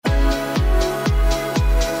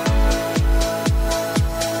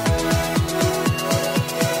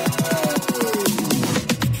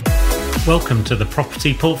Welcome to the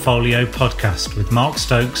Property Portfolio Podcast with Mark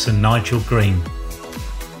Stokes and Nigel Green.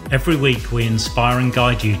 Every week we inspire and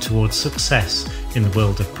guide you towards success in the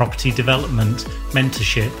world of property development,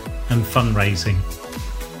 mentorship and fundraising.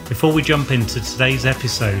 Before we jump into today's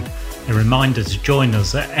episode, a reminder to join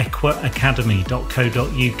us at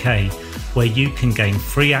equaacademy.co.uk, where you can gain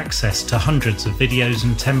free access to hundreds of videos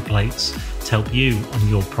and templates to help you on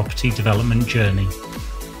your property development journey.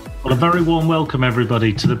 Well, a very warm welcome,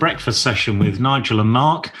 everybody, to the breakfast session with Nigel and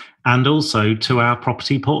Mark, and also to our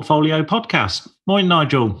Property Portfolio podcast. Morning,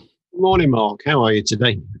 Nigel. Morning, Mark. How are you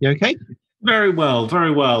today? You okay? Very well,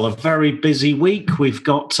 very well. A very busy week. We've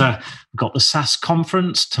got the SaaS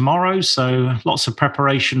conference tomorrow, so lots of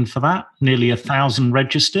preparation for that. Nearly 1,000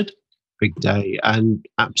 registered. Big day and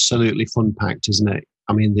absolutely fun-packed, isn't it?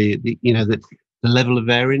 I mean, the level of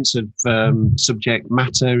variance of subject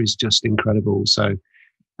matter is just incredible. So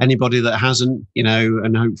anybody that hasn't,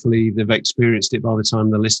 and hopefully they've experienced it by the time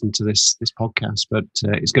they listen to this podcast, but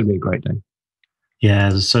it's going to be a great day.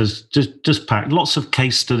 Yeah, so it's just packed, lots of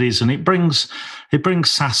case studies, and it brings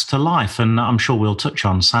SaaS to life. And I'm sure we'll touch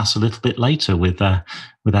on SaaS a little bit later with our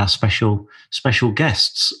special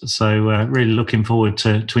guests. So really looking forward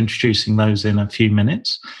to introducing those in a few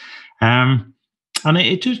minutes. And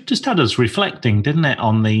it just had us reflecting, didn't it,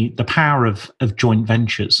 on the power of joint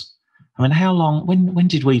ventures. I mean, how long? When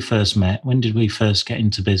did we first met? When did we first get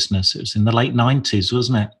into business? It was in the late 90s,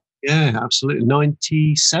 wasn't it? Yeah, absolutely.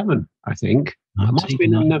 97, I think. It must have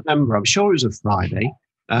been in November. I'm sure it was a Friday.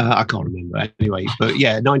 I can't remember anyway. But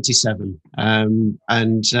yeah, 97.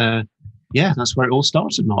 That's where it all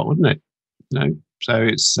started, Mark, wasn't it? So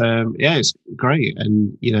it's it's great.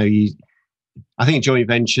 And I think joint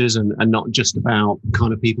ventures and not just about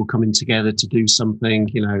kind of people coming together to do something.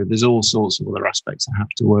 There's all sorts of other aspects that have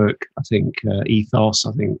to work. I think ethos.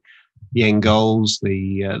 I think the end goals,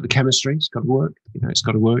 the chemistry. It's got to work. It's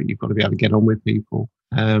got to work. You've got to be able to get on with people.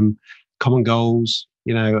 Common goals.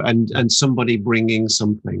 And somebody bringing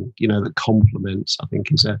something that complements. I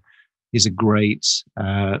think is a great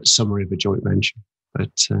summary of a joint venture.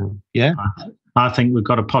 But I think we've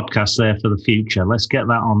got a podcast there for the future. Let's get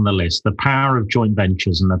that on the list. The power of joint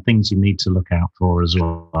ventures and the things you need to look out for as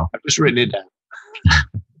well. I've just written it down.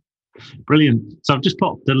 Brilliant. So I've just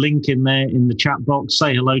popped the link in there in the chat box.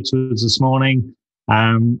 Say hello to us this morning.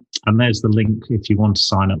 And there's the link if you want to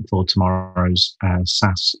sign up for tomorrow's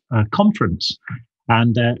SaaS conference.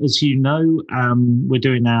 And as you know, we're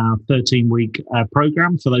doing our 13-week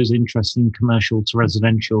program for those interested in commercial to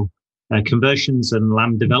residential conversions and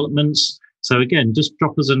land developments. So again, just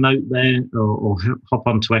drop us a note there or hop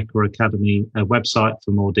onto Equa Academy website for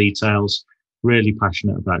more details. Really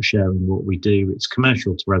passionate about sharing what we do. It's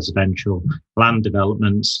commercial to residential, land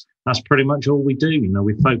developments. That's pretty much all we do.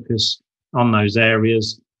 We focus on those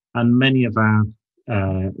areas, and many of our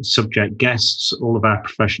subject guests, all of our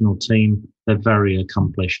professional team, they're very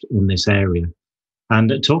accomplished in this area.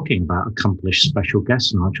 And talking about accomplished special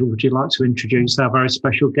guests, Nigel, would you like to introduce our very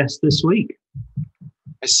special guest this week?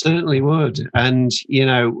 I certainly would. And,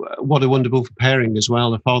 what a wonderful pairing as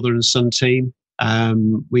well, a father and son team.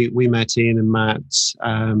 We met Ian and Matt,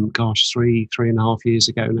 3.5 years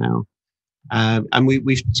ago now. And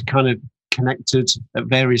we've kind of connected at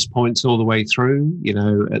various points all the way through,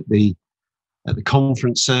 at the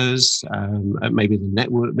conferences, at maybe the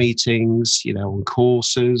network meetings, on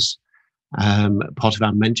courses, part of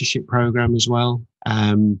our mentorship program as well.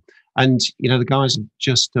 And the guys have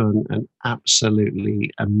just done an absolutely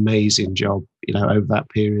amazing job, over that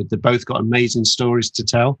period. They've both got amazing stories to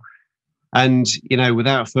tell. And,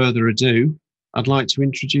 without further ado, I'd like to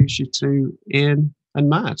introduce you to Ian and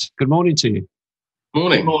Matt. Good morning to you.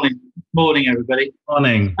 Morning, everybody.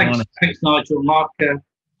 Morning. Thanks, Nigel and Mark.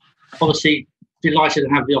 Obviously, delighted to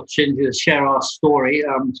have the opportunity to share our story.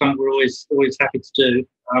 Something we're always happy to do.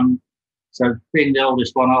 So, being the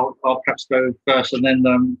oldest one, I'll perhaps go first, and then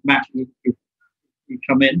Matt, you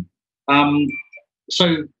come in.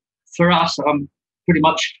 So, for us, I'm pretty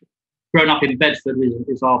much grown up in Bedford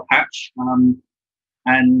is our patch, and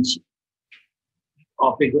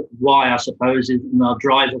our big why, I suppose, is our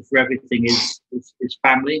driver for everything is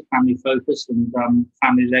family focus, and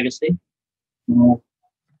family legacy.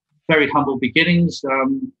 Very humble beginnings.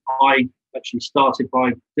 I actually started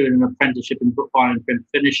by doing an apprenticeship in bookbinding and print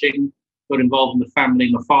finishing. Got involved in the family.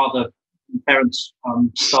 My father and parents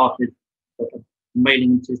started a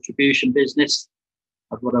mailing and distribution business.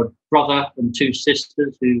 I've got a brother and two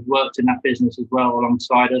sisters who worked in that business as well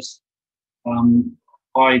alongside us.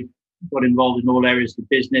 I got involved in all areas of the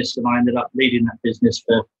business, and I ended up leading that business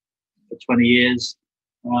for 20 years.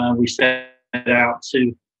 We set out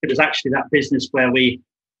to, it was actually that business where we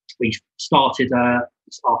we started our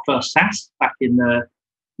first SaaS back in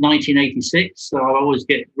 1986. So I always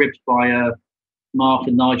get ribbed by Mark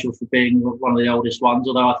and Nigel for being one of the oldest ones,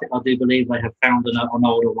 although I do believe they have found an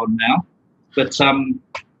older one now. But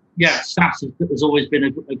SaaS has always been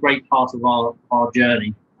a great part of our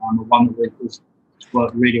journey, one that has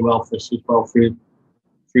worked really well for us as well through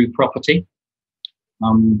property.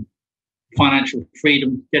 Financial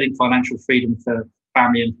freedom, getting financial freedom for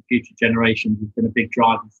family and for future generations has been a big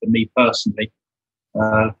driver for me personally,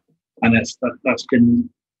 and that's been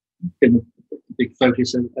a big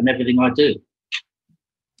focus in everything I do.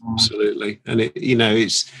 Absolutely, and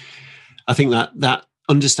it's I think that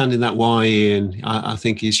understanding that why, Ian, I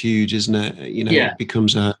think is huge, isn't it? It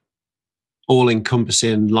becomes a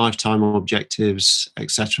all-encompassing lifetime objectives,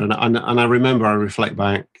 etc. And I remember, I reflect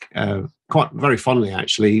back quite very fondly,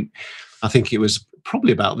 actually. I think it was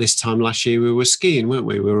probably about this time last year we were skiing, weren't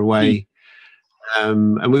we? We were away,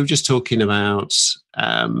 and we were just talking about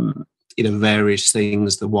various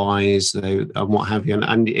things, the whys, and what have you.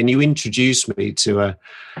 And you introduced me to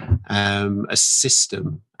a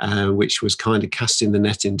system which was kind of casting the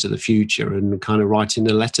net into the future and kind of writing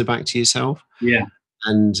a letter back to yourself. Yeah.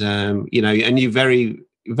 And and you very,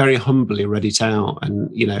 very humbly read it out,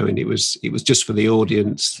 and and it was just for the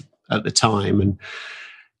audience at the time, and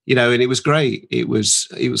and it was great. It was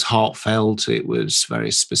heartfelt. It was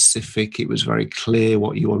very specific. It was very clear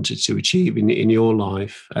what you wanted to achieve in your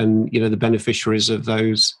life, and the beneficiaries of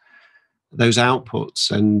those outputs.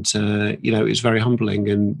 And it was very humbling.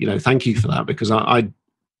 And thank you for that, because I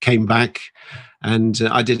came back and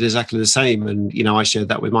I did exactly the same. And I shared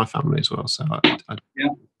that with my family as well. So yeah.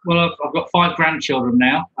 Well, I've got 5 grandchildren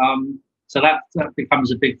now, so that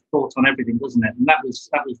becomes a big thought on everything, doesn't it? And that was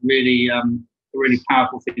really a really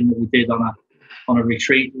powerful thing that we did on a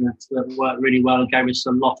retreat that worked really well and gave us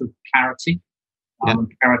a lot of clarity.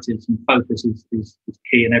 Clarity and focus is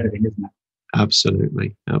key in everything, isn't it?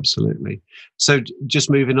 Absolutely. So just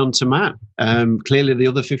moving on to Matt. Clearly, the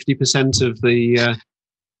other 50% of the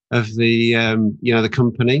the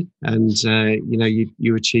company, and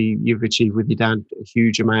you've achieved with your dad a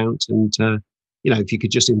huge amount. And if you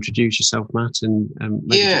could just introduce yourself, Matt, and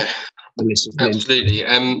absolutely.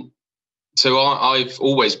 So I've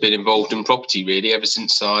always been involved in property, really, ever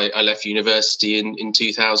since I left university in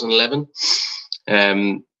 2011.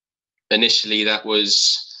 Initially, that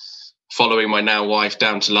was following my now wife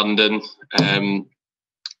down to London, and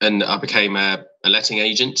I became a letting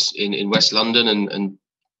agent in West London, and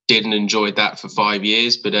did and enjoyed that for 5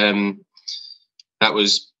 years. But that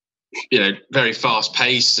was, very fast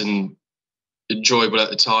paced and enjoyable at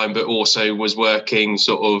the time, but also was working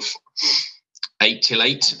sort of 8 till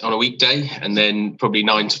 8 on a weekday, and then probably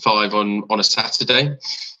 9 to 5 on a Saturday.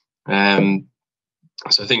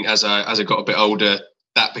 So I think as I got a bit older,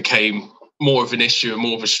 that became more of an issue and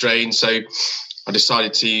more of a strain. So I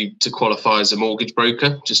decided to qualify as a mortgage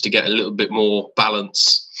broker, just to get a little bit more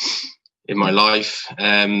balance in my life,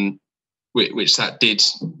 which that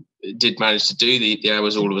did manage to do. The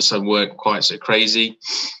hours all of a sudden weren't quite so crazy,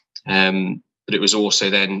 but it was also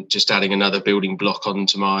then just adding another building block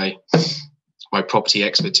onto my property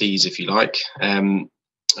expertise, if you like. And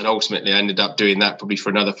ultimately I ended up doing that probably for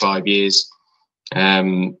another 5 years,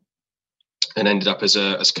 and ended up as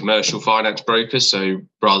a commercial finance broker. So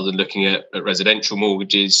rather than looking at residential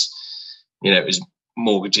mortgages, it was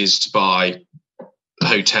mortgages to buy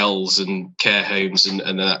hotels and care homes and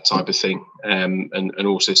that type of thing, and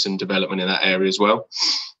also some development in that area as well.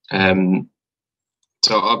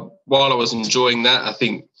 So while I was enjoying that, I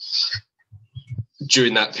think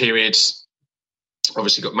during that period,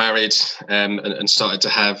 obviously got married, and started to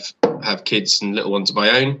have kids and little ones of my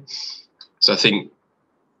own. So I think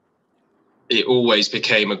it always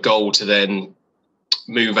became a goal to then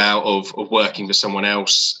move out of working for someone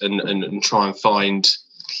else and try and find,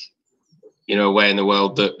 a way in the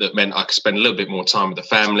world that meant I could spend a little bit more time with the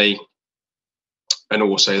family, and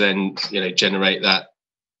also then, generate that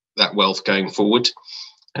wealth going forward.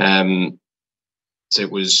 So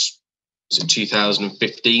it was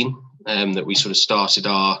 2015 that we sort of started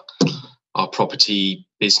our property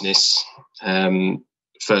business,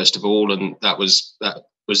 first of all, and that was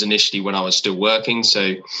initially when I was still working. So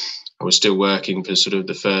I was still working for sort of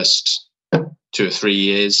the first 2 or 3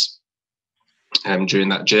 years during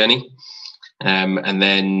that journey, and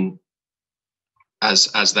then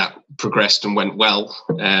as that progressed and went well,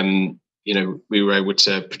 we were able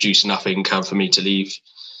to produce enough income for me to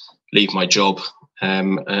leave my job,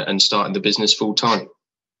 and start in the business full time.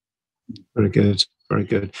 Very good, very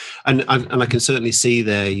good. And I can certainly see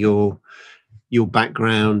there your your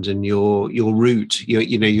background and your route,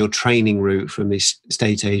 your training route from this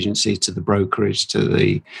estate agency to the brokerage to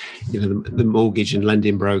the mortgage and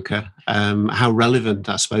lending broker, how relevant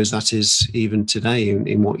I suppose that is even today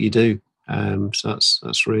in what you do. So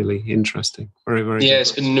that's really interesting. Very, very good.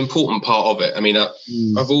 It's been an important part of it. I mean,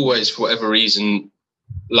 I've always, for whatever reason,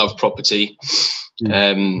 loved property.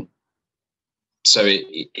 So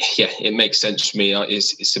it makes sense for me.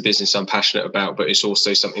 It's a business I'm passionate about, but it's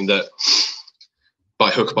also something that by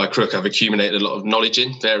hook or by crook, I've accumulated a lot of knowledge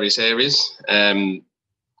in various areas.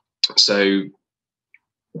 So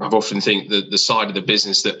I've often think that the side of the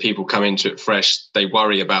business that people come into it fresh, they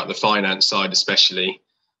worry about the finance side especially,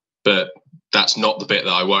 but that's not the bit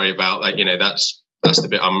that I worry about. Like, that's the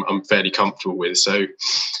bit I'm fairly comfortable with. So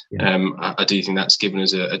I do think that's given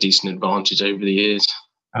us a decent advantage over the years.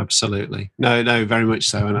 Absolutely. No, very much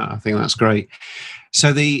so. And I think that's great.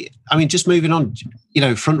 So just moving on,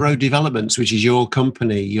 Front Row Developments, which is your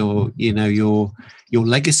company, your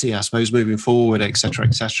legacy, I suppose, moving forward, et cetera,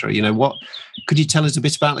 et cetera. What could you tell us a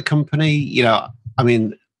bit about the company?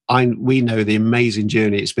 We know the amazing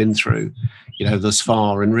journey it's been through, thus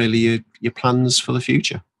far, and really your plans for the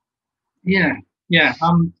future. Yeah.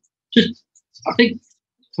 I think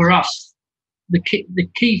for us, the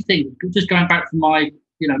key thing, just going back from my,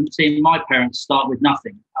 seeing my parents start with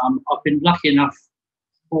nothing. I've been lucky enough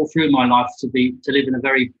all through my life to live in a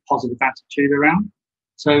very positive attitude around.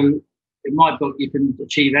 So in my book, you can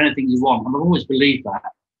achieve anything you want, and I've always believed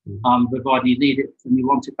that, provided you need it and you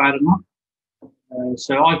want it bad enough.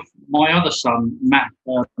 So my other son,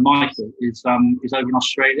 Michael, is over in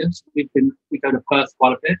Australia. So we go to Perth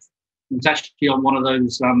quite a bit. It was actually on one of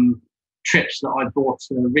those trips that I bought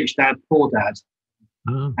Rich Dad, Poor Dad,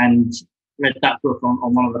 and read that book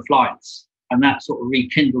on one of the flights, and that sort of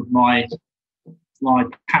rekindled my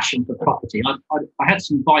passion for property. I had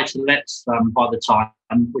some buy-to-lets by the time,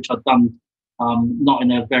 which I'd done not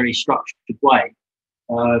in a very structured way.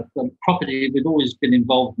 The property, we've always been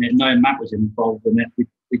involved in it. Knowing Matt was involved in it,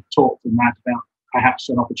 we talked to Matt about perhaps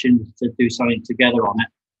an opportunity to do something together on it.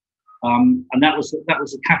 And that was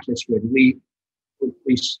a catalyst. Really,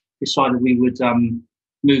 we decided we would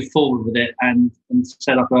move forward with it and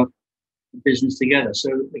set up a business together. So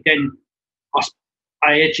again,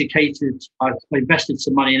 I invested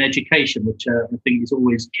some money in education, which I think is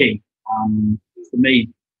always key. For me,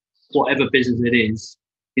 whatever business it is,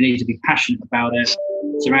 you need to be passionate about it,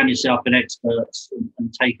 surround yourself with experts,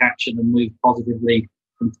 and take action and move positively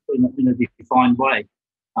in a defined way.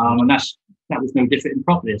 And that was no different in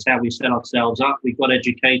property. It's how we set ourselves up. We got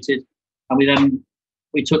educated, and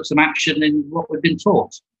we took some action in what we've been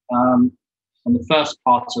taught. And the first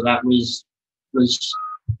part of that was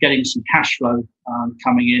getting some cash flow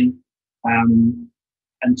coming in,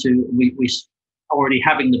 and we already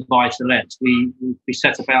having the buy-to-let. We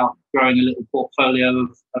set about growing a little portfolio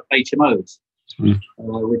of HMOs,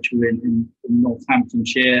 which were in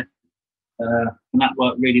Northamptonshire, and that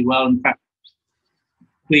worked really well. In fact,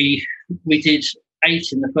 we did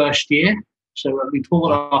 8 in the first year. So we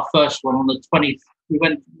bought our first one on the 20th. We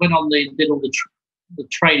went on did all the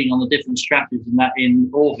training on the different strategies and that in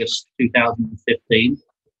August 2015,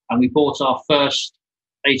 and we bought our first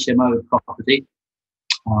HMO property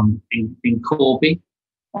in Corby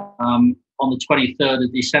on the 23rd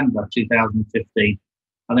of December 2015,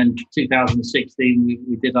 and then 2016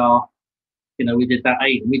 we did that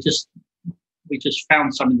 8. We just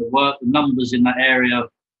found something that worked. The numbers in that area,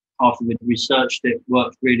 after we'd researched it,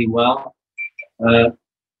 worked really well.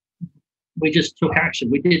 We just took action.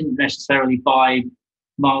 We didn't necessarily buy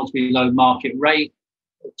miles below market rate.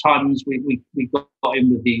 At times we got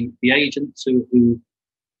in with the agents who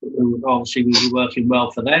obviously we were working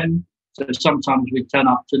well for them. So sometimes we'd turn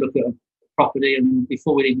up to look at a property, and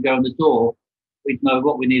before we'd even go in the door, we'd know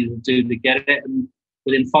what we needed to do to get it. And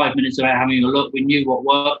within 5 minutes of having a look, we knew what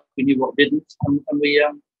worked, we knew what didn't, and we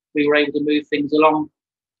were able to move things along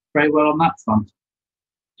very well on that front.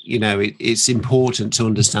 It's important to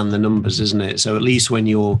understand the numbers, isn't it? So at least when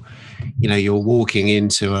you're walking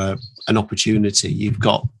into an opportunity, you've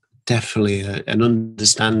got definitely an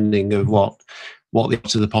understanding of what the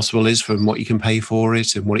art of the possible is from what you can pay for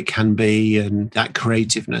it and what it can be, and that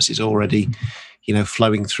creativeness is already,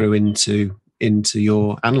 flowing through into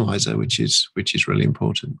your analyzer, which is really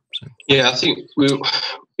important. So. Yeah, I think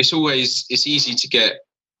it's easy to get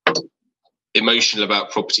emotional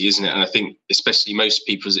about property, isn't it? And I think especially most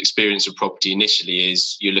people's experience of property initially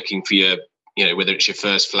is you're looking for your, whether it's your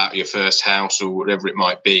first flat, your first house, or whatever it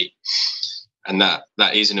might be. And that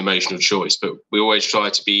is an emotional choice, but we always try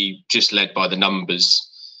to be just led by the numbers.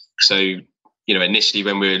 So, initially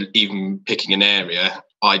when we were even picking an area,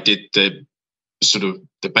 I did the sort of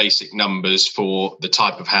the basic numbers for the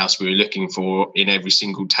type of house we were looking for in every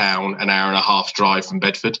single town, an hour and a half drive from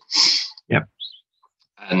Bedford. Yep.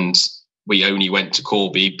 And we only went to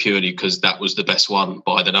Corby purely because that was the best one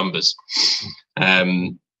by the numbers.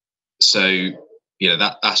 So, you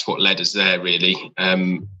know, that's what led us there, really.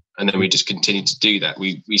 And then we just continued to do that.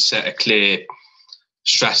 We set a clear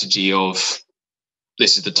strategy of,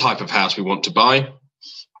 this is the type of house we want to buy.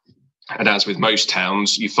 And as with most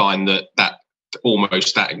towns, you find that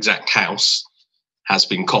almost that exact house has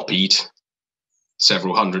been copied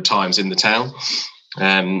several hundred times in the town,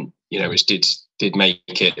 you know, which did make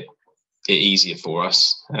it easier for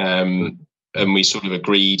us. And we sort of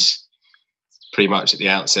agreed pretty much at the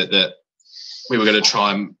outset that we were going to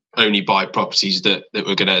try and only buy properties that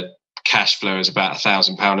were going to cash flow as about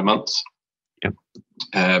 £1,000 a month. Yep.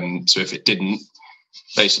 So if it didn't,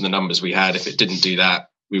 based on the numbers we had, if it didn't do that,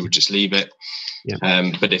 we would just leave it. Yep.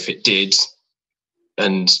 But if it did,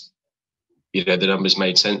 and you know the numbers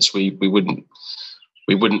made sense, we wouldn't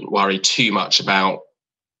worry too much about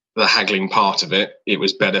the haggling part of it. It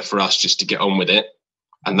was better for us just to get on with it,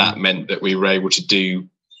 and that meant that we were able to do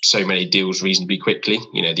so many deals reasonably quickly.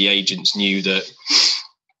 You know, the agents knew that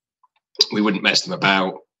we wouldn't mess them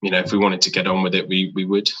about. You know, if we wanted to get on with it, we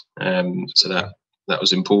would. So that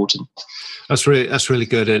was important. That's really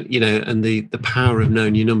good. And you know, and the power of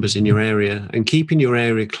knowing your numbers in your area and keeping your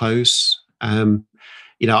area close.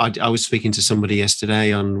 You know, I was speaking to somebody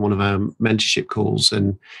yesterday on one of our mentorship calls,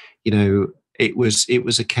 and you know, it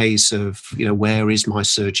was a case of, you know, where is my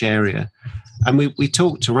search area? And we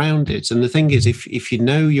talked around it. And the thing is, if you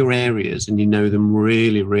know your areas and you know them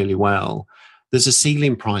really, really well, there's a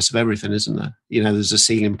ceiling price of everything, isn't there? You know, there's a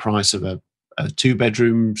ceiling price of a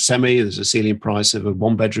 2-bedroom semi, there's a ceiling price of a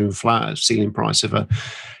 1-bedroom flat, a ceiling price of a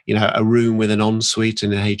room with an ensuite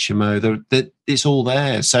and an HMO. It's all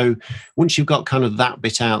there. So once you've got kind of that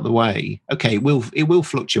bit out of the way, okay, it will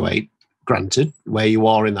fluctuate, granted, where you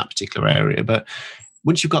are in that particular area, but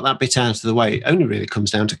once you've got that bit out of the way, it only really comes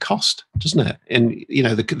down to cost, doesn't it? And you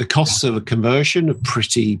know, the costs of a conversion are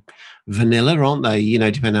pretty vanilla, aren't they? You know,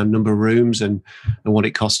 depending on number of rooms and what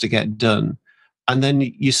it costs to get done. And then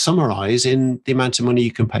you summarize in the amount of money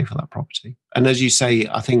you can pay for that property. And as you say,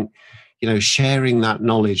 I think, you know, sharing that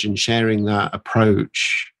knowledge and sharing that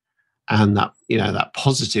approach and that, you know, that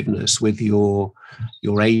positiveness with your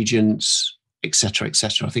agents, et cetera,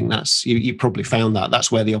 I think that's, you probably found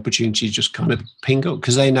that's where the opportunities just kind of ping up,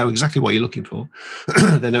 because they know exactly what you're looking for.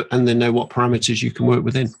 They know what parameters you can work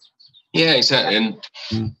within. Yeah, exactly.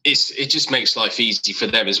 And it just makes life easy for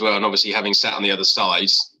them as well. And obviously, having sat on the other side,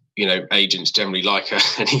 you know, agents generally like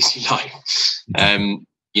an easy life.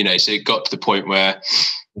 You know, so it got to the point where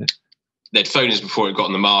they'd phone us before it got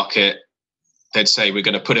on the market. They'd say, we're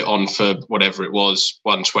going to put it on for whatever it was,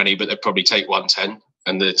 120, but they'd probably take 110.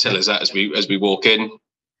 And they'd tell us that as we walk in.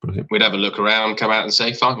 Brilliant. We'd have a look around, come out and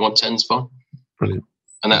say, fine, 110's fine. Brilliant.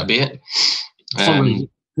 And that'd be it.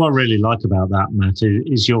 What I really like about that, Matt,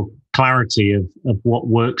 is your clarity of what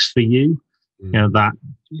works for you. You know, that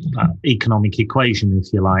economic equation,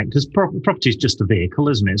 if you like, because property is just a vehicle,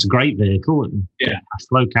 isn't it? It's a great vehicle and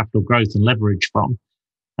low capital growth and leverage from.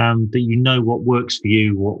 But you know what works for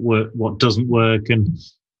you, what doesn't work, and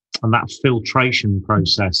that filtration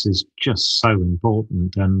process is just so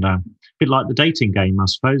important. And a bit like the dating game, I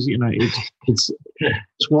suppose. You know, it's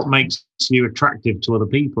what makes you attractive to other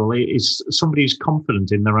people. It's somebody who's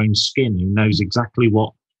confident in their own skin, who knows exactly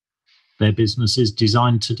what their business is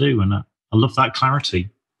designed to do. And I love that clarity.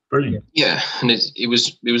 Brilliant. Yeah, and it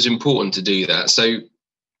was important to do that. So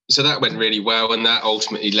that went really well, and that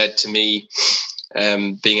ultimately led to me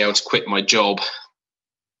being able to quit my job,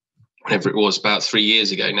 whenever it was, about 3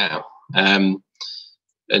 years ago now.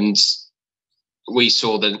 And we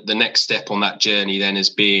saw the next step on that journey then as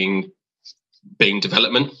being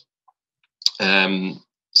development.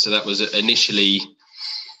 So that was initially,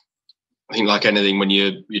 I think, like anything, when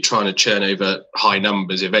you're trying to churn over high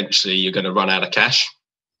numbers, eventually you're going to run out of cash.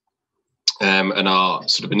 And our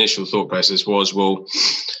sort of initial thought process was, well,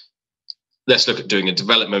 let's look at doing a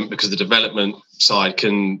development, because the development side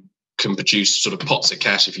can produce sort of pots of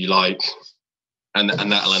cash, if you like, and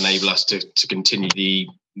that'll enable us to continue the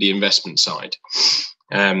investment side.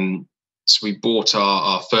 So we bought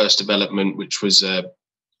our first development, which was a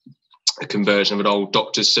conversion of an old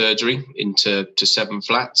doctor's surgery into 7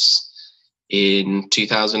 flats in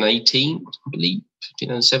 2018, I believe,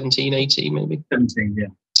 2017, 18 maybe? 17, yeah.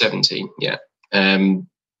 17, yeah. And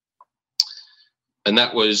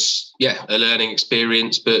that was, a learning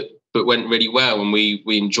experience, but went really well, and we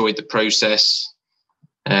enjoyed the process.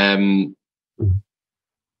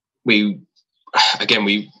 We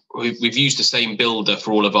we've used the same builder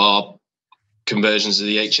for all of our conversions of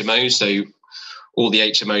the HMOs. So all the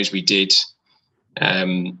HMOs we did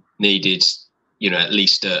needed, at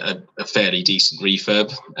least a fairly decent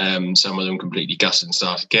refurb. Some of them completely gutted and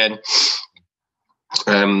start again.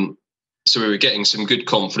 So we were getting some good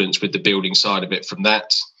confidence with the building side of it from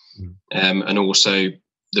that. And also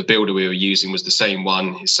the builder we were using was the same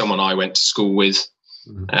one. It's someone I went to school with.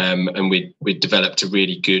 And we developed a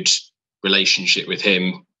really good relationship with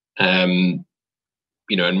him. And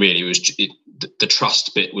really it was the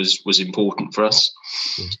trust bit was important for us.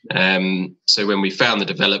 So when we found the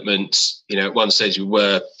development, at one stage we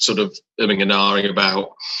were sort of umming and ahhing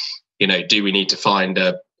about, do we need to find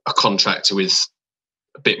a contractor with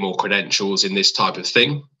a bit more credentials in this type of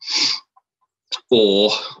thing,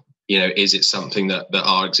 or is it something that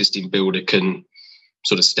our existing builder can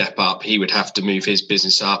sort of step up? He would have to move his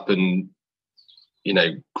business up and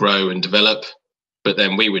grow and develop, but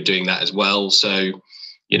then we were doing that as well. So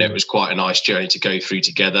it was quite a nice journey to go through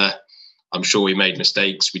together. I'm sure we made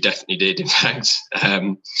mistakes. We definitely did, in fact,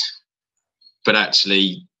 but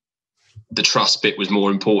actually the trust bit was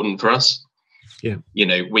more important for us. We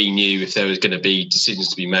knew if there was going to be decisions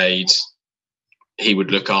to be made, he would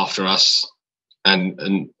look after us, and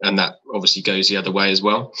that obviously goes the other way as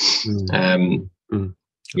well. So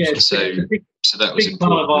that was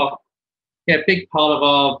important. Big part of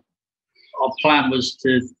our plan was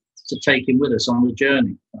to take him with us on the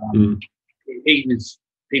journey. He was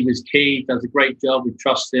key. Does a great job. We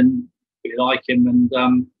trust him. We like him,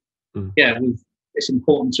 and it's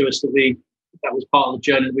important to us that was part of the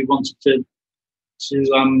journey that we wanted to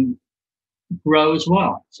grow as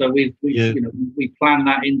well. So we plan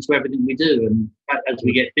that into everything we do, and as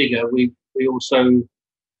we get bigger, we also,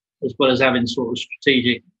 as well as having sort of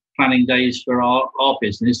strategic planning days for our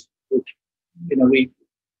business, we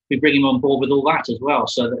bring him on board with all that as well,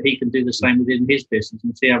 so that he can do the same within his business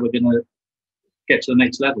and see how we're going to get to the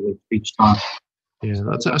next level each time. Yeah,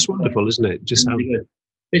 that's wonderful, isn't it? Just good.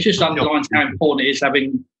 It just underlines how important it is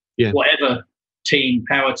having whatever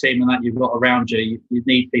power team and that you've got around you. You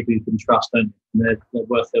need people you can trust, and they're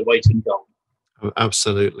worth their weight in gold. Oh,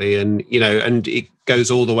 absolutely. And and it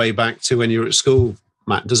goes all the way back to when you were at school,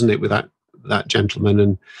 Matt, doesn't it, with that gentleman,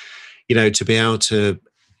 and to be able to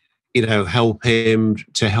help him,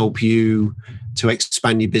 to help you, to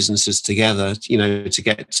expand your businesses together, to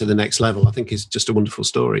get to the next level, I think is just a wonderful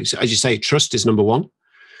story. So, as you say, trust is number one.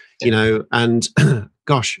 And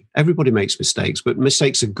gosh, everybody makes mistakes, but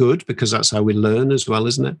mistakes are good because that's how we learn as well,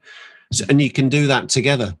 isn't it? So, and you can do that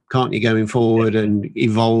together, can't you, going forward and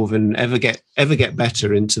evolve and ever get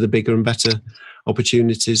better into the bigger and better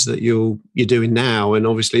opportunities that you're doing now and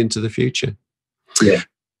obviously into the future. Yeah.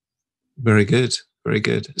 Very good. Very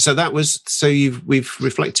good. So we've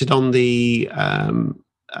reflected on the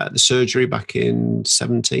surgery back in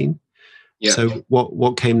 17. Yeah. So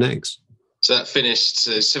what came next? So that finished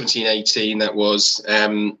 17, 18, that was,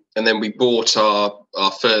 and then we bought our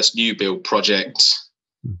first new build project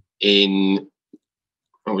in,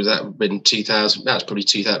 what was that, in 2000, that was probably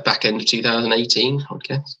 2000, back end of 2018, I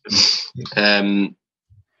guess. That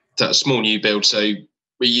was a small new build, so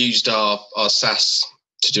we used our SAS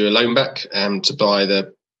to do a loan back to buy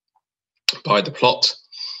the plot,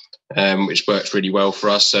 which worked really well for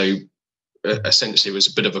us. So essentially it was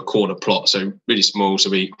a bit of a corner plot, so really small. So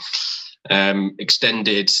we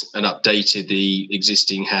extended and updated the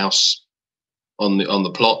existing house on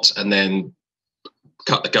the plot, and then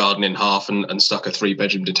cut the garden in half and stuck a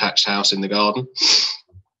 3-bedroom detached house in the garden.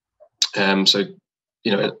 So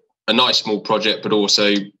a nice small project, but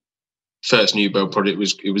also first new build project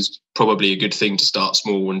was probably a good thing to start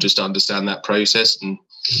small and just understand that process. And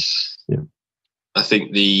I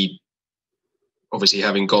think obviously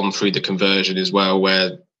having gone through the conversion as well,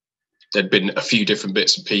 where there'd been a few different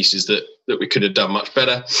bits and pieces that we could have done much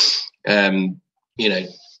better. And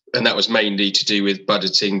that was mainly to do with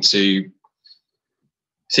budgeting, to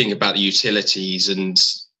think about the utilities, and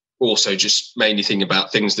also just mainly think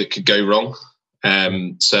about things that could go wrong.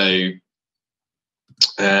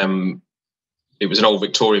 It was an old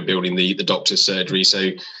Victorian building, the doctor's surgery. So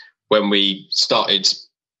when we started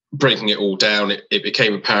breaking it all down, it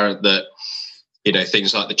became apparent that,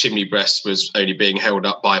 things like the chimney breast was only being held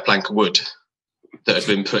up by a plank of wood that had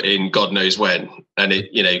been put in God knows when. And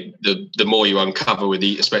the more you uncover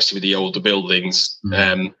especially with the older buildings,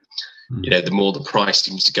 the more the price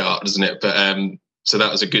seems to go up, doesn't it? But so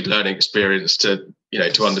that was a good learning experience to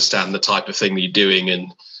understand the type of thing that you're doing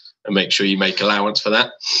and make sure you make allowance for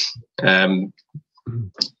that.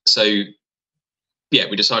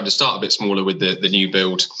 We decided to start a bit smaller with the new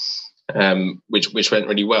build, which went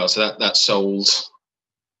really well. So that sold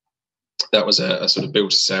that was a sort of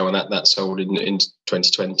build to sell, and that sold in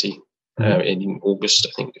 2020 in August.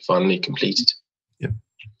 I think it finally completed. Yep.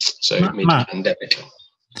 So mid-pandemic.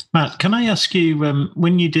 Matt, can I ask you,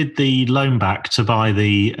 when you did the loan back to buy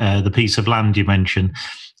the piece of land you mentioned,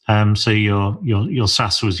 so your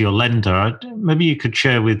SAS was your lender. Maybe you could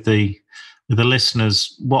share with the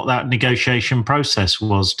listeners what that negotiation process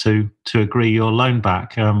was to agree your loan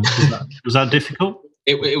back. Was that difficult?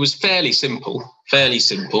 It was fairly simple.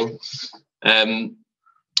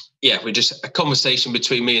 We just a conversation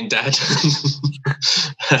between me and Dad.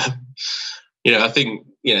 I think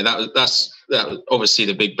that's obviously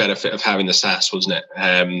the big benefit of having the SAS, wasn't it?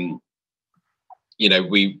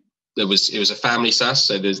 It was a family SAS,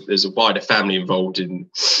 so there's a wider family involved in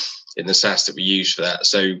the SAS that we use for that.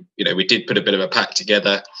 So we did put a bit of a pack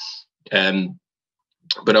together,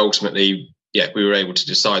 but ultimately, we were able to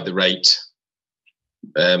decide the rate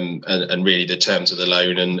and really the terms of the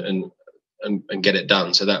loan and get it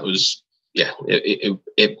done. So that was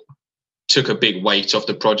it took a big weight off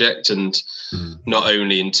the project, and not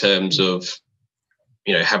only in terms of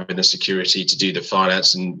having the security to do the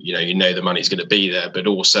finance and the money's going to be there, but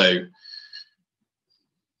also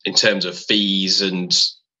in terms of fees and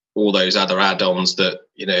all those other add-ons that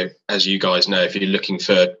as you guys know, if you're looking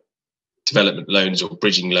for development loans or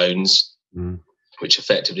bridging loans, which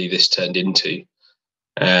effectively this turned into,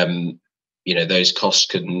 those costs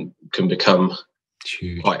can become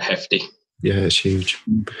quite hefty. Yeah, it's huge.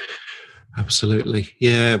 Absolutely.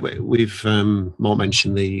 Yeah, we've Mark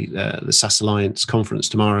mentioned the SAS Alliance conference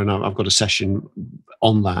tomorrow, and I've got a session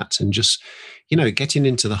on that, and just getting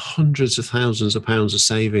into the hundreds of thousands of pounds of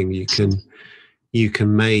saving you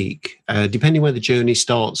can make, depending where the journey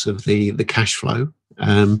starts of the cash flow.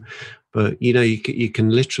 But you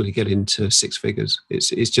can literally get into six figures.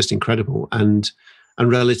 It's just incredible, and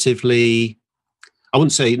relatively. I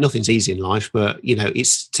wouldn't say nothing's easy in life, but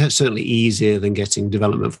it's certainly easier than getting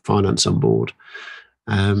development finance on board,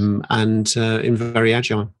 and in very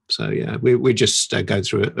agile. So we're just going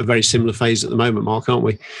through a very similar phase at the moment, Mark, aren't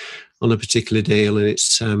we, on a particular deal? And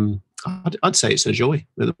it's I'd say it's a joy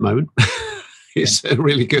at the moment. It's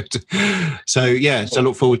really good. So so I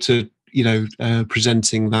look forward to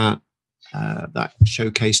presenting that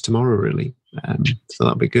showcase tomorrow. Really, so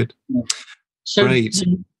that'll be good. So great.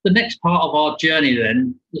 The next part of our journey,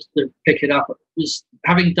 then, just to pick it up, was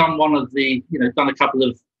having done one of the, done a couple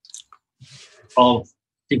of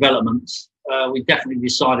developments. We definitely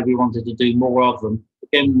decided we wanted to do more of them.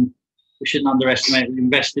 Again, we shouldn't underestimate. We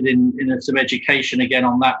invested in some education again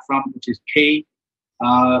on that front, which is key.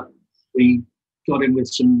 We got in with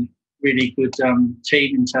some really good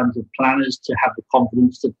team in terms of planners to have the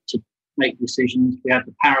confidence to make decisions. We had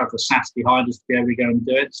the power of the SAS behind us to be able to go and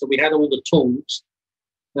do it. So we had all the tools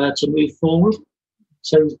to move forward.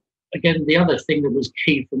 So again, the other thing that was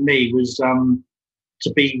key for me was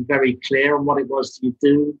to be very clear on what it was you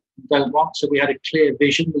do and don't want. So we had a clear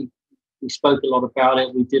vision. We spoke a lot about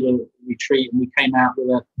it. We did a retreat, and we came out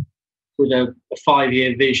with a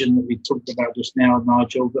 5-year vision that we talked about just now,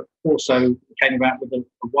 Nigel. But also we came about with a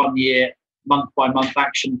 1-year, month-by-month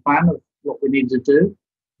action plan of what we need to do.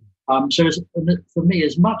 So for me,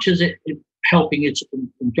 as much as it helping you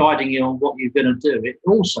and guiding you on what you're going to do, it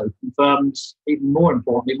also confirms, even more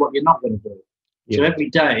importantly, what you're not going to do. Yeah. So every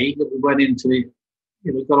day that we went into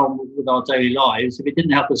we got on with our daily lives, if it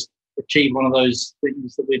didn't help us achieve one of those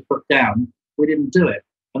things that we'd put down, we didn't do it.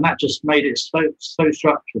 And that just made it so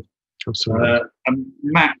structured. Absolutely. And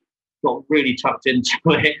Matt got really tucked into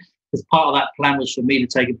it, because part of that plan was for me to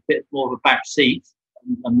take a bit more of a back seat,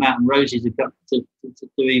 and Matt and Rosie to do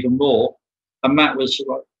even more. And Matt was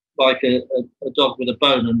like a dog with a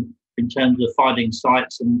bone, and in terms of finding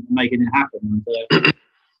sites and making it happen,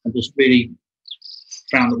 and just really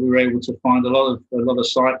found that we were able to find a lot of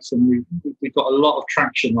sites, and we got a lot of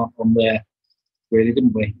traction on there, really,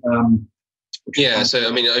 didn't we? So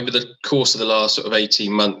I mean, over the course of the last sort of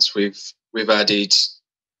 18 months, we've added,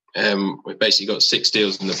 we've basically got 6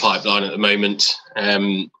 deals in the pipeline at the moment,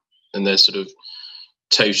 and there's sort of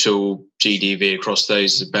total GDV across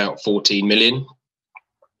those is about 14 million,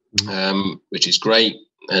 which is great,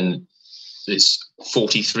 and it's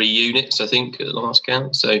 43 units, I think, at the last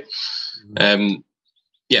count. So,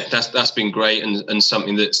 that's been great, and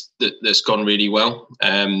something that's gone really well.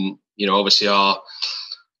 Obviously our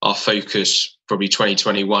focus probably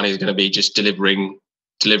 2021 is going to be just delivering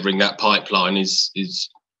that pipeline is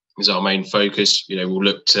our main focus. We'll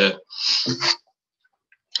look to,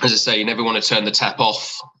 as I say, you never want to turn the tap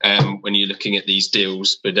off when you're looking at these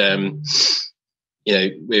deals, but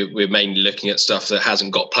we're mainly looking at stuff that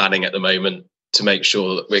hasn't got planning at the moment to make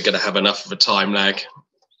sure that we're going to have enough of a time lag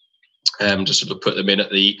to sort of put them in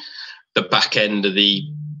at the back end of the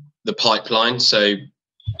pipeline. So,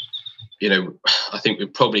 you know, I think we're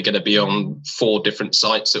probably going to be on 4 different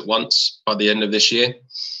sites at once by the end of this year.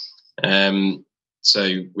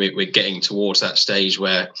 So we're getting towards that stage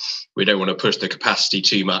where we don't want to push the capacity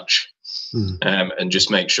too much, and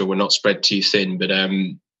just make sure we're not spread too thin. But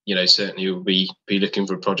you know, certainly we'll be looking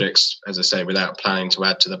for projects, as I say, without planning to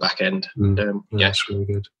add to the back end. That's really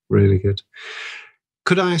good, really good.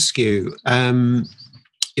 Could I ask you,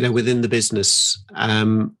 you know, within the business,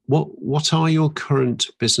 what are your current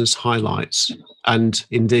business highlights? And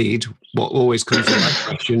indeed, what always comes to that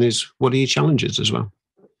question is, what are your challenges as well?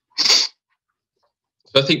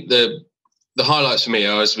 I think the highlights for me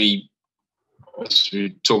are, as we were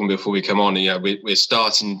talking before we come on, you know, we're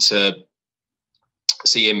starting to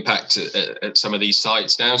see impact at some of these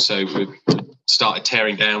sites now. So we've started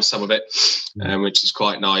tearing down some of it, which is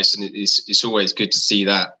quite nice, and it's always good to see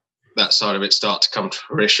that side of it start to come to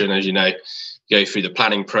fruition. As you know, you go through the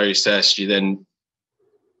planning process, you then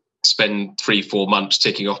spend 3-4 months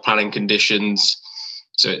ticking off planning conditions.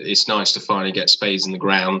 So it's nice to finally get spades in the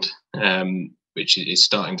ground, which is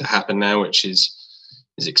starting to happen now, which is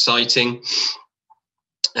exciting.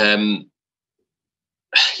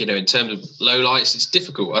 You know, in terms of lowlights, it's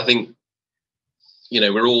difficult. I think, you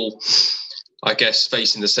know, we're all, I guess,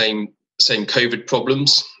 facing the same COVID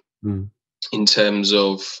problems in terms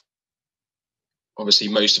of, obviously,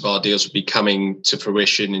 most of our deals will be coming to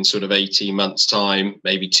fruition in sort of 18 months' time,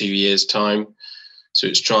 maybe 2 years' time. So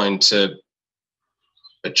it's trying to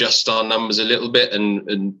adjust our numbers a little bit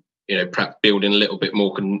and you know, perhaps building a little bit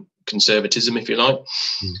more conservatism, if you like,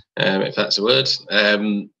 if that's a word,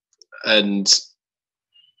 and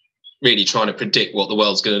really trying to predict what the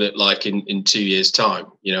world's going to look like in 2 years' time.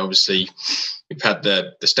 You know, obviously, we've had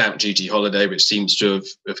the stamp duty holiday, which seems to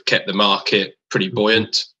have kept the market pretty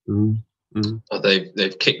buoyant.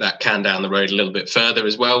 They've kicked that can down the road a little bit further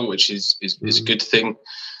as well, which is a good thing.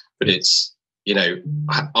 But it's, you know,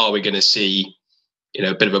 are we going to see, you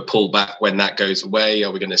know, a bit of a pullback when that goes away?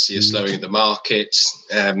 Are we going to see a slowing of the market?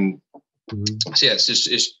 So yeah,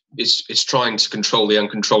 it's trying to control the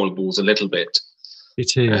uncontrollables a little bit.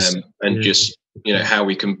 It is, and just, you know, how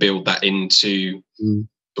we can build that into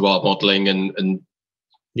our modelling and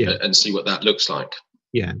see what that looks like.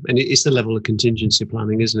 Yeah, and it's the level of contingency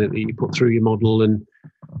planning, isn't it, that you put through your model and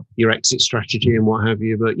your exit strategy and what have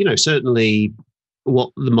you. But, you know, certainly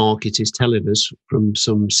what the market is telling us from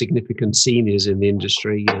some significant seniors in the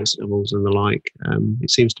industry, you know, Civils and the like, it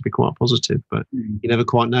seems to be quite positive, but you never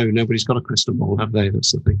quite know. Nobody's got a crystal ball, have they?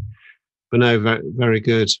 That's the thing. But no, very, very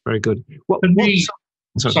good, very good. For me,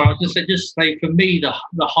 I just say for me,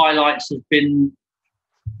 the highlights has been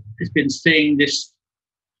seeing this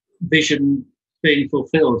vision being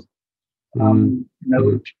fulfilled. You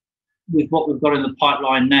know, with what we've got in the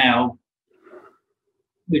pipeline now,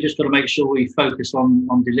 we've just got to make sure we focus on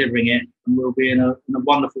delivering it, and we'll be in a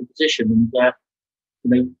wonderful position. And you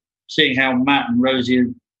know, seeing how Matt and Rosie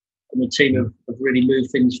and the team have really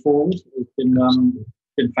moved things forward has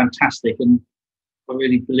been fantastic. And I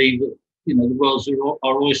really believe that, you know, the world's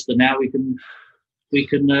our oyster now. We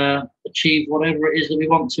can achieve whatever it is that we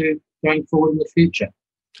want to going forward in the future.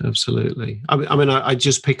 Absolutely. I mean, I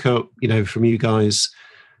just pick up, you know, from you guys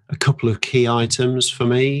a couple of key items for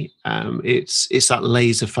me. It's that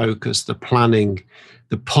laser focus, the planning,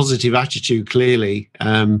 the positive attitude, clearly.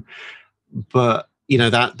 But you know,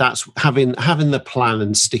 that's having the plan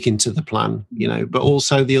and sticking to the plan. You know, but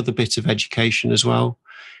also the other bit of education as well.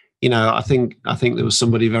 You know, I think there was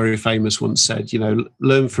somebody very famous once said, you know,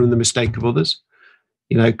 learn from the mistake of others.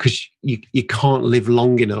 You know, because you can't live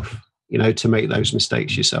long enough, you know, to make those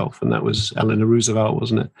mistakes yourself. And that was Eleanor Roosevelt,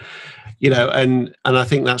 wasn't it? You know, and I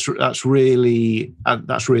think that's really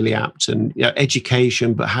apt. And you know,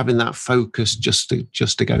 education, but having that focus just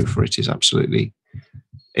to go for it is absolutely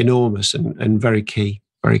enormous and very key,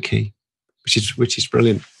 which is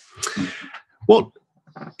brilliant. What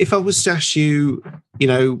if I was to ask you? You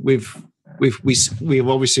know, we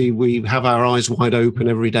obviously have our eyes wide open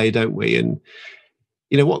every day, don't we? And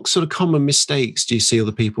you know, what sort of common mistakes do you see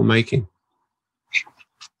other people making?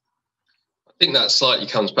 I think that slightly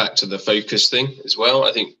comes back to the focus thing as well.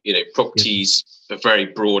 I think, you know, property's a very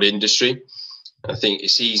broad industry. I think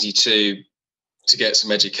it's easy to get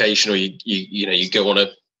some education, or you go on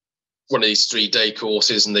one of these 3-day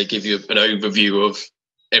courses and they give you an overview of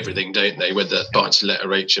everything, don't they? Whether buy-to-let or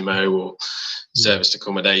HMO or serviced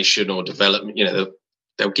accommodation or development, you know,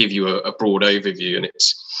 they'll give you a broad overview, and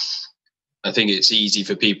I think it's easy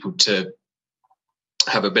for people to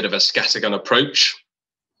have a bit of a scattergun approach,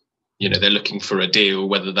 they're looking for a deal,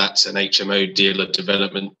 whether that's an HMO deal, a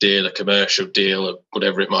development deal, a commercial deal, or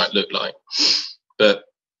whatever it might look like. But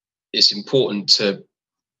it's important to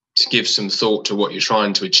give some thought to what you're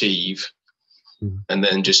trying to achieve, and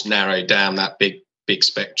then just narrow down that big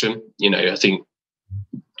spectrum. I think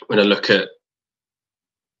when I look at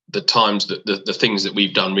the times that the things that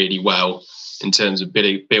we've done really well in terms of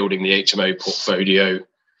building the HMO portfolio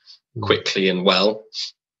quickly and well,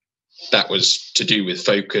 that was to do with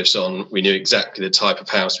focus on, we knew exactly the type of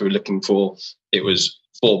house we were looking for. It was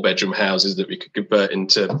 4-bedroom houses that we could convert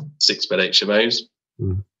into 6-bed HMOs.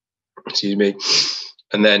 Excuse me.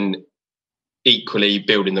 And then equally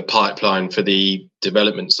building the pipeline for the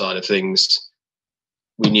development side of things,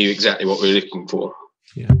 we knew exactly what we were looking for.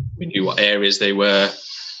 Yeah. We knew what areas they were.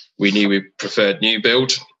 We knew we preferred new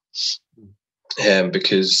build,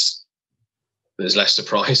 because there's less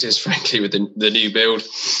surprises, frankly, with the new build.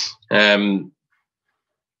 And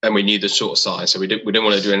we knew the sort of size. So we didn't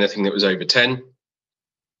want to do anything that was over 10,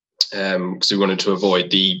 because we wanted to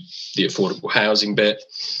avoid the affordable housing bit.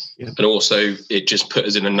 Yeah. And also it just put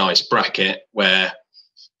us in a nice bracket where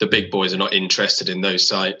the big boys are not interested in those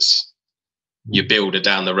sites. Your builder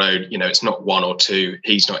down the road, it's not 1 or 2.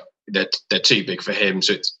 He's not. They're too big for him.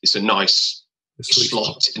 So it's a nice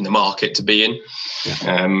slot in the market to be in.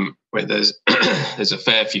 Yeah. Where there's a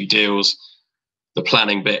fair few deals. The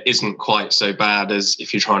planning bit isn't quite so bad as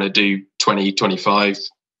if you're trying to do 20, 25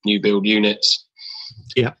 new build units.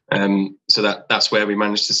 Yeah. So that's where we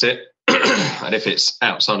managed to sit. And if it's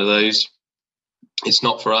outside of those, it's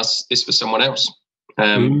not for us, it's for someone else.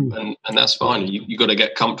 And that's fine. You got to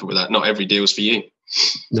get comfortable with that. Not every deal's for you.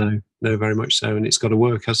 No, very much so. And it's got to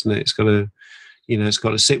work, hasn't it? It's got to, it's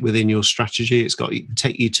got to sit within your strategy. It's got to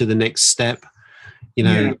take you to the next step.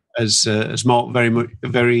 As Mark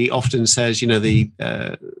very often says,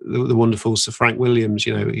 the wonderful Sir Frank Williams,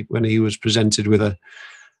 when he was presented with a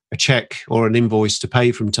check or an invoice to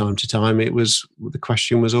pay from time to time, the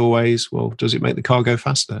question was always, well, does it make the car go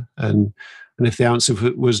faster? And if the answer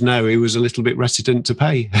was no, he was a little bit reticent to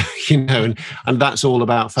pay, and that's all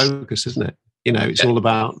about focus, isn't it? It's all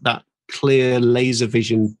about that clear laser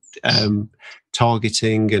vision,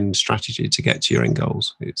 targeting and strategy to get to your end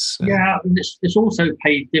goals. It's also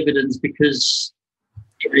paid dividends because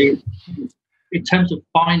in terms of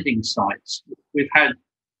finding sites, we've had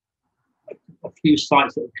a few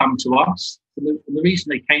sites that have come to us. And the reason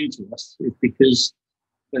they came to us is because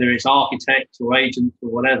whether it's architects or agents or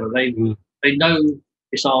whatever, they know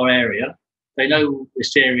it's our area. They know we're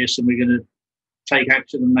serious and we're going to take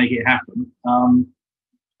action and make it happen.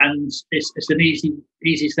 And it's an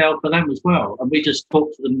easy sell for them as well. And we just talk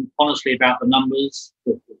to them honestly about the numbers,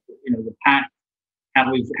 the pack,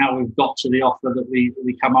 how we've got to the offer that we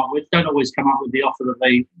come up with. Don't always come up with the offer that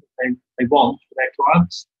they want for their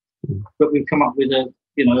clients, but we've come up with a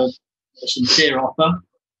sincere offer,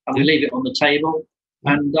 and we leave it on the table.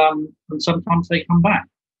 And sometimes they come back.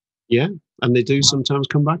 Yeah, and they do sometimes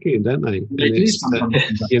come back in, don't they? They do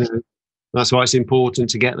sometimes come back. That's why it's important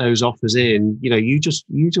to get those offers in. You just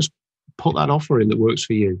put that offer in that works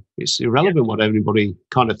for you. It's irrelevant what everybody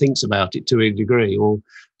kind of thinks about it to a degree, or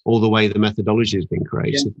the way the methodology has been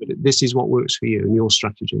created. Yeah. But this is what works for you and your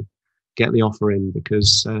strategy. Get the offer in,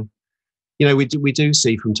 because we do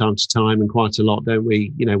see from time to time, and quite a lot, don't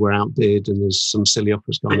we? We're outbid and there's some silly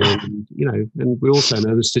offers going on. And we also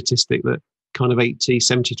know the statistic that kind of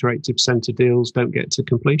 70 to 80% of deals don't get to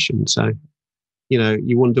completion. So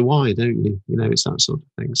you wonder why, don't you? It's that sort of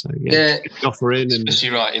thing. So offer in, and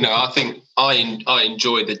you're right. I think I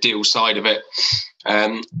enjoy the deal side of it.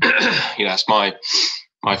 That's my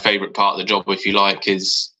favourite part of the job, if you like,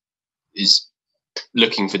 is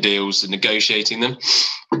looking for deals and negotiating them.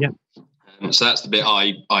 Yeah. So that's the bit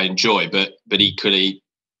I enjoy, but equally,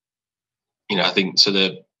 I think so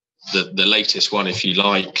the latest one, if you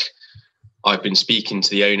like, I've been speaking to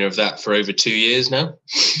the owner of that for over 2 years now.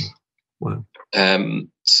 Wow.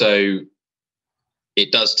 So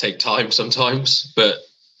it does take time sometimes, but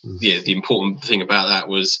the important thing about that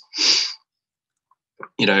was,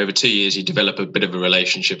 over 2 years you develop a bit of a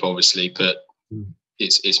relationship, obviously, but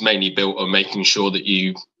it's mainly built on making sure that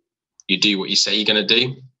you do what you say you're going to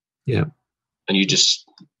do. Yeah. And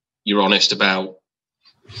you're honest about,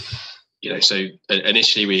 so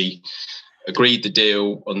initially we agreed the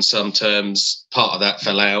deal on some terms. Part of that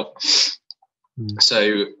fell out.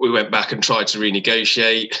 So we went back and tried to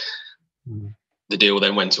renegotiate. The deal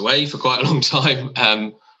then went away for quite a long time,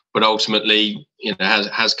 but ultimately,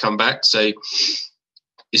 has come back. So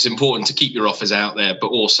it's important to keep your offers out there, but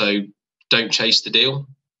also don't chase the deal.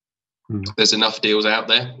 There's enough deals out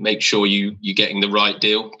there. Make sure you're getting the right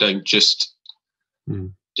deal. Don't just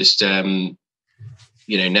Just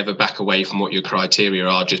never back away from what your criteria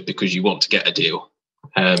are just because you want to get a deal.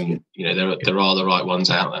 There are the right ones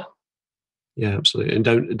out there. Yeah, absolutely. And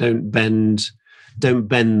don't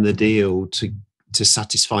bend the deal to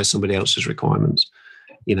satisfy somebody else's requirements.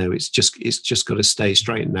 It's just got to stay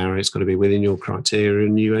straight and narrow. It's got to be within your criteria,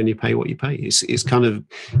 and you only pay what you pay. It's kind of,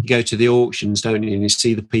 you go to the auctions, don't you, and you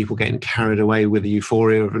see the people getting carried away with the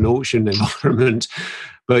euphoria of an auction environment,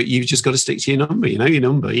 but you've just got to stick to your number. Your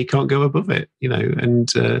number. You can't go above it. And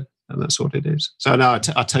that's what it is. So no, I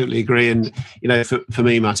totally agree. And for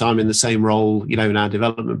me, Matt, I'm in the same role, in our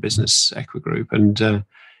development business, Equa Group, and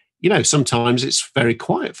sometimes it's very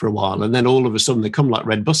quiet for a while, and then all of a sudden they come like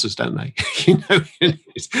red buses, don't they? And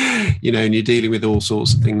you're dealing with all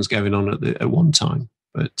sorts of things going on at one time.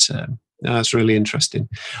 But that's really interesting.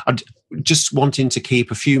 I'm just wanting to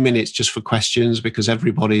keep a few minutes just for questions, because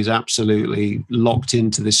everybody's absolutely locked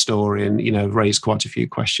into this story, and raised quite a few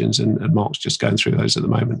questions, and Mark's just going through those at the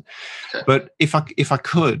moment. But if I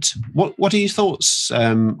could, what are your thoughts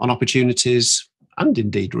on opportunities and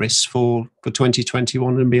indeed risks for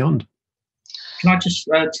 2021 and beyond? Can I just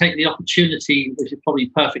take the opportunity, which is probably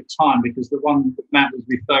perfect time, because the one that Matt was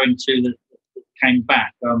referring to that came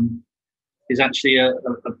back is actually a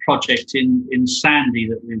project in Sandy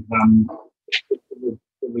that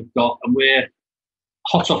we've got, and we're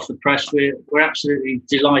hot off the press. We're absolutely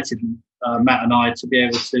delighted, Matt and I, to be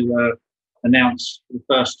able to announce for the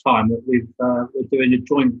first time that we're doing a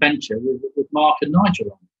joint venture with Mark and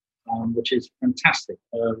Nigel on, which is fantastic.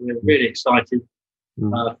 We're really excited.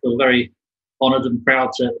 Feel very honoured and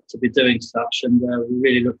proud to be doing such, and we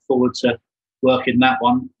really look forward to working that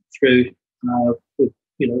one through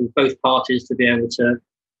with both parties to be able to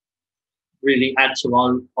really add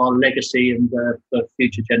to our legacy and for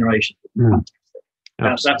future generations.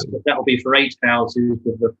 That'll be for 8 houses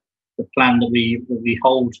with the plan that we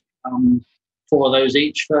hold 4 of those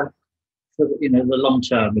each for the long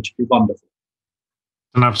term, which would be wonderful.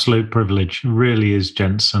 An absolute privilege. It really is,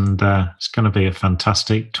 gents, and it's going to be a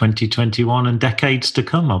fantastic 2021 and decades to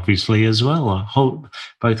come, obviously, as well.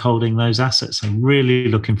 Both holding those assets. I'm really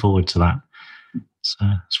looking forward to that. So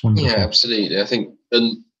it's wonderful. Yeah, absolutely. I think,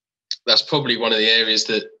 and that's probably one of the areas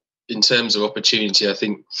that, in terms of opportunity, I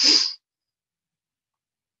think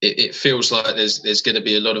it feels like there's going to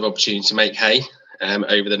be a lot of opportunity to make hay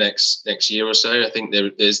over the next year or so. I think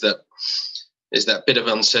there's that bit of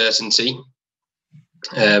uncertainty.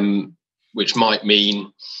 Which might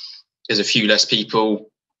mean there's a few less people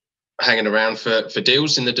hanging around for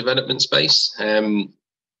deals in the development space.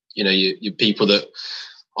 You people that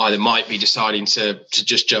either might be deciding to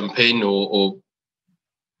just jump in, or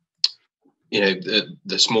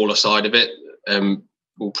the smaller side of it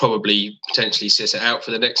will probably potentially sit it out for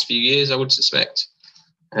the next few years, I would suspect,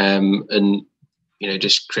 and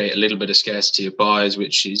just create a little bit of scarcity of buyers,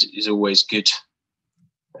 which is always good.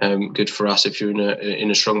 Good for us if you're in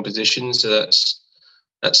a strong position. So that's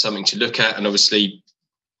something to look at. And obviously,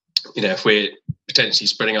 if we're potentially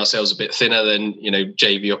spreading ourselves a bit thinner, then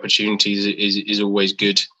JV opportunities is always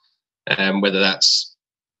good. Whether that's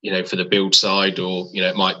for the build side, or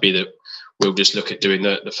it might be that we'll just look at doing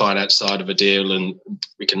the finance side of a deal, and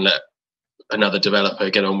we can let another developer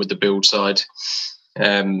get on with the build side.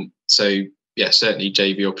 So yeah, certainly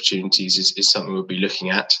JV opportunities is something we'll be looking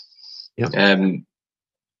at. Yeah.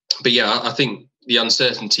 But yeah, I think the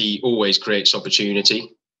uncertainty always creates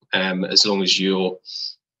opportunity, as long as you're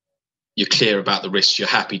clear about the risks you're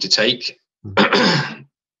happy to take, and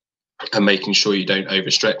making sure you don't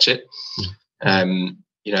overstretch it.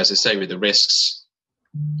 As I say, with the risks,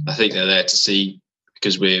 I think they're there to see,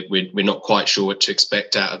 because we're not quite sure what to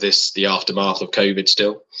expect out of the aftermath of COVID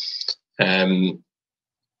still. We've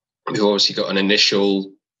obviously got an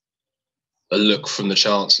initial look from the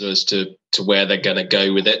chancellors to where they're going to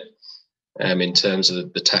go with it, in terms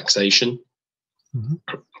of the taxation.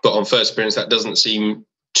 But on first appearance, that doesn't seem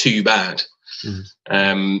too bad.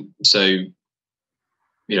 So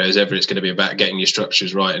as ever, it's going to be about getting your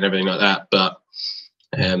structures right and everything like that. But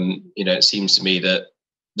it seems to me that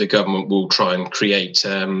the government will try and create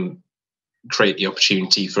the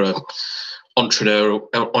opportunity for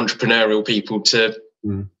entrepreneurial people to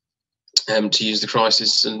use the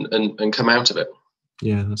crisis and come out of it.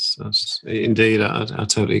 Yeah, that's indeed. I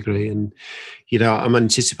totally agree, and I'm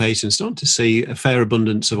anticipating, starting to see a fair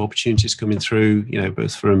abundance of opportunities coming through.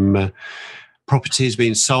 Both from properties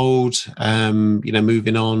being sold,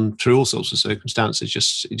 moving on through all sorts of circumstances.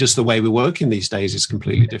 Just the way we're working these days is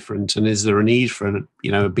completely different. And is there a need for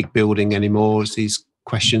a big building anymore? Is these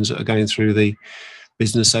questions that are going through the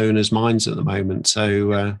business owners' minds at the moment.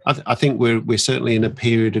 So I think we're certainly in a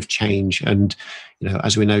period of change, and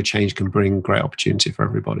as we know, change can bring great opportunity for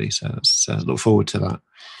everybody. So let's look forward to that.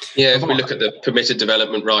 Yeah, if we look at the permitted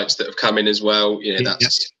development rights that have come in as well,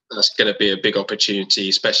 that's going to be a big opportunity,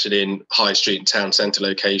 especially in high street and town centre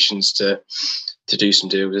locations to do some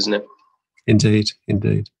deals, isn't it? Indeed.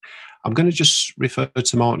 I'm going to just refer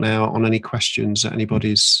to Mark now on any questions that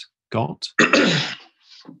anybody's got.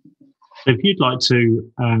 If you'd like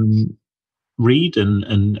to read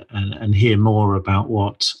and hear more about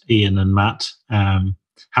what Ian and Matt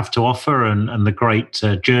have to offer and the great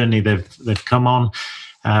journey they've come on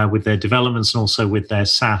with their developments and also with their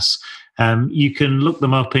SaaS, you can look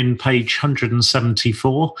them up in page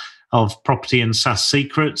 174 of Property and SaaS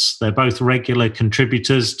Secrets. They're both regular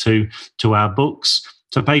contributors to our books.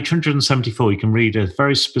 So page 174, you can read a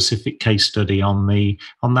very specific case study on the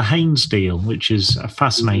Haynes deal, which is a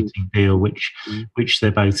fascinating deal, which they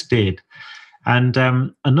both did. And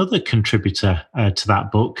another contributor to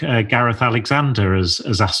that book, Gareth Alexander,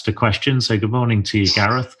 has asked a question. So good morning to you,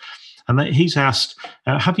 Gareth. And he's asked,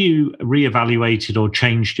 have you reevaluated or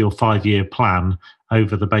changed your 5-year plan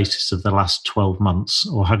over the basis of the last 12 months,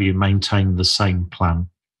 or have you maintained the same plan?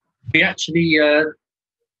 We actually,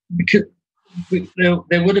 because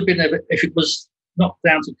there would have been, if it was not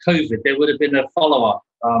down to COVID, there would have been a follow-up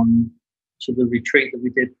to the retreat that we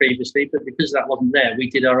did previously. But because that wasn't there, we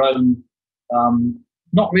did our own,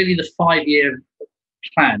 not really the 5-year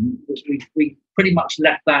plan. We pretty much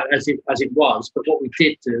left that as it was. But what we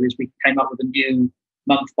did do is we came up with a new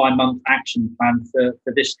month-by-month action plan for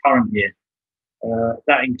this current year.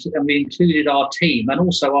 And we included our team and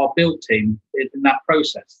also our build team in that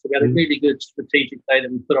process. So we had a really good strategic day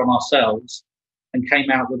that we put on ourselves and came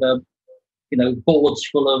out with boards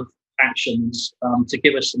full of actions to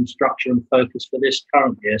give us some structure and focus for this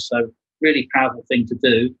current year. So really powerful thing to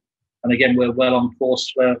do. And again, we're well on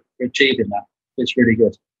course for achieving that. It's really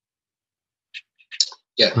good.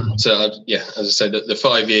 Yeah. So as I said, the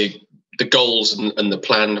 5-year, the goals and the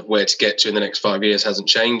plan of where to get to in the next 5 years hasn't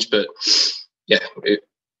changed, but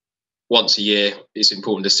once a year, it's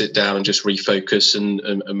important to sit down and just refocus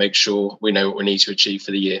and make sure we know what we need to achieve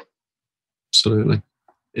for the year. Absolutely.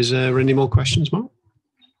 Is there any more questions, Mark?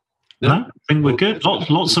 No, I think we're good.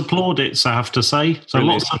 Lots of plaudits, I have to say. So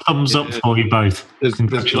lots of thumbs up for you both.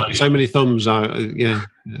 Congratulations. So many thumbs.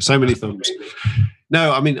 So many thumbs.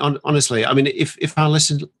 No, I mean, honestly, I mean, if our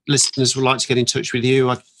listeners would like to get in touch with you,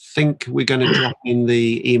 I think we're going to drop in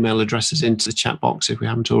the email addresses into the chat box if we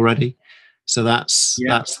haven't already. So that's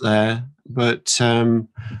there. But I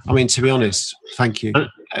mean, to be honest, thank you.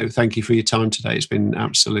 Thank you for your time today. It's been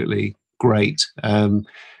absolutely great to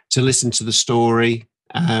listen to the story.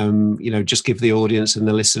 Just give the audience and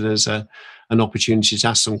the listeners an opportunity to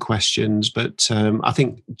ask some questions. But I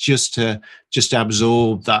think just to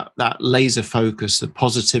absorb that laser focus, the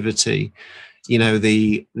positivity,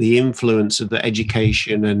 the influence of the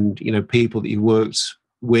education and people that you worked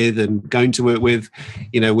with and going to work with,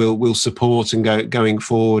 will support and going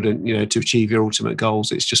forward and to achieve your ultimate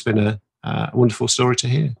goals. It's just been a wonderful story to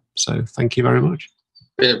hear. So thank you very much.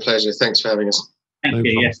 Been a pleasure. Thanks for having us. Thank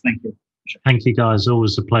you. Yes, thank you. Thank you, guys.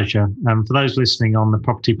 Always a pleasure. For those listening on the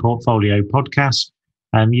Property Portfolio podcast,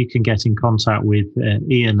 you can get in contact with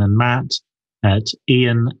Ian and Matt at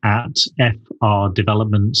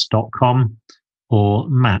ian@frdevelopments.com or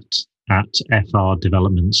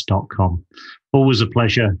matt@frdevelopments.com. Always a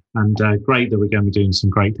pleasure, and great that we're going to be doing some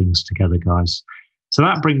great things together, guys. So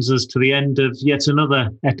that brings us to the end of yet another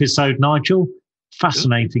episode, Nigel.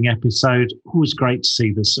 Fascinating episode. Always great to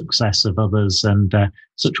see the success of others and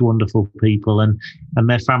such wonderful people, and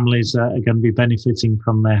their families are going to be benefiting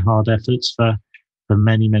from their hard efforts for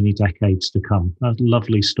many, many decades to come. A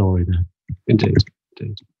lovely story there. Indeed.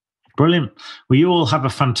 Brilliant. Well, you all have a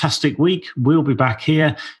fantastic week. We'll be back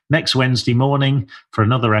here next Wednesday morning for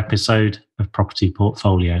another episode of Property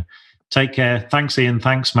Portfolio. Take care. Thanks, Ian.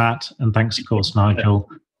 Thanks, Matt. And thanks, of course, Nigel.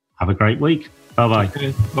 Have a great week. Bye-bye.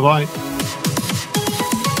 Okay. Bye-bye.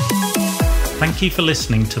 Thank you for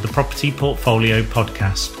listening to the Property Portfolio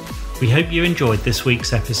podcast. We hope you enjoyed this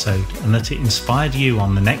week's episode and that it inspired you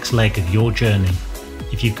on the next leg of your journey.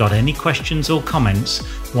 If you've got any questions or comments,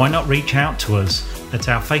 why not reach out to us at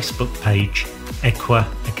our Facebook page, Equa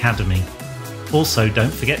Academy. Also,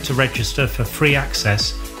 don't forget to register for free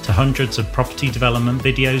access to hundreds of property development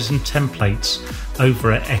videos and templates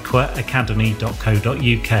over at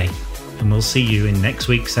equaacademy.co.uk, and we'll see you in next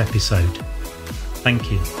week's episode.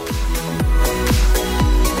 Thank you.